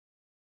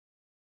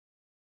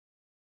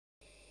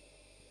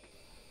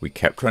We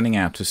kept running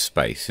out of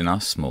space in our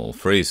small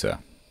freezer,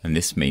 and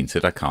this means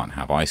that I can't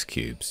have ice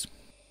cubes.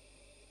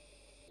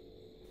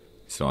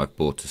 So I've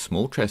bought a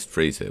small chest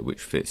freezer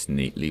which fits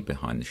neatly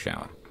behind the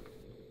shower.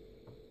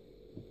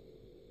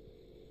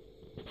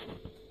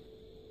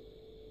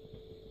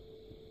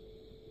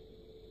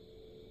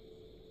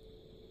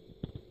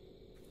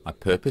 I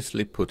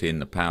purposely put in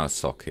the power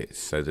sockets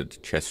so that the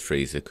chest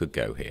freezer could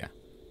go here.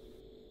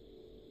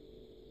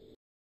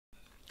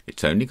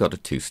 It's only got a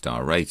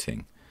 2-star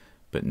rating,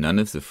 but none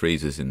of the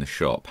freezers in the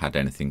shop had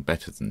anything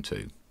better than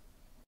 2.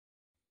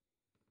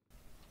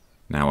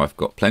 Now I've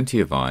got plenty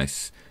of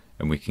ice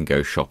and we can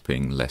go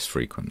shopping less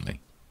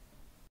frequently.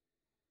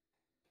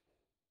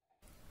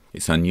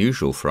 It's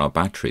unusual for our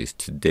batteries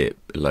to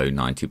dip below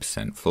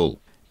 90%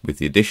 full. With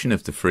the addition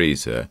of the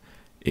freezer,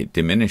 it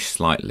diminished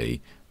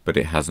slightly, but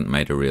it hasn't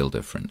made a real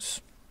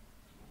difference.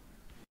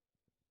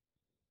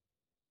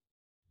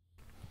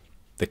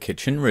 The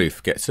kitchen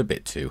roof gets a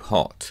bit too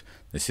hot.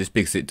 This is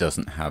because it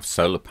doesn't have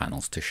solar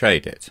panels to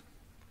shade it.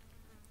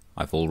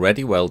 I've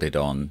already welded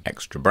on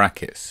extra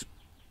brackets.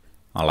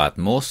 I'll add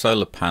more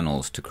solar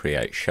panels to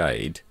create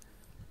shade,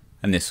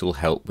 and this will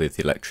help with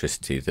the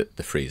electricity that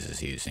the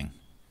freezer's using.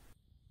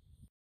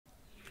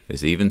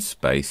 There's even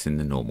space in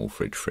the normal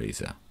fridge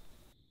freezer.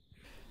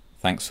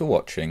 Thanks for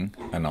watching,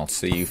 and I'll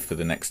see you for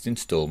the next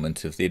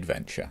instalment of the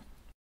adventure.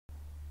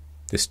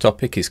 This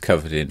topic is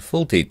covered in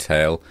full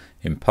detail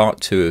in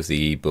part 2 of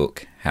the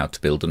ebook How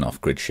to Build an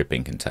Off-Grid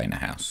Shipping Container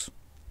House.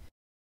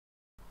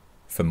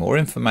 For more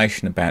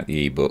information about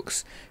the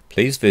ebooks,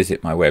 please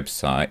visit my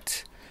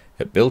website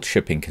at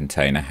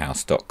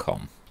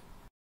buildshippingcontainerhouse.com.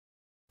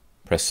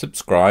 Press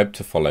subscribe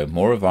to follow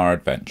more of our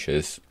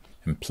adventures,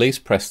 and please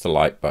press the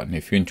like button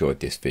if you enjoyed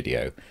this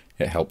video.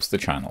 It helps the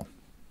channel.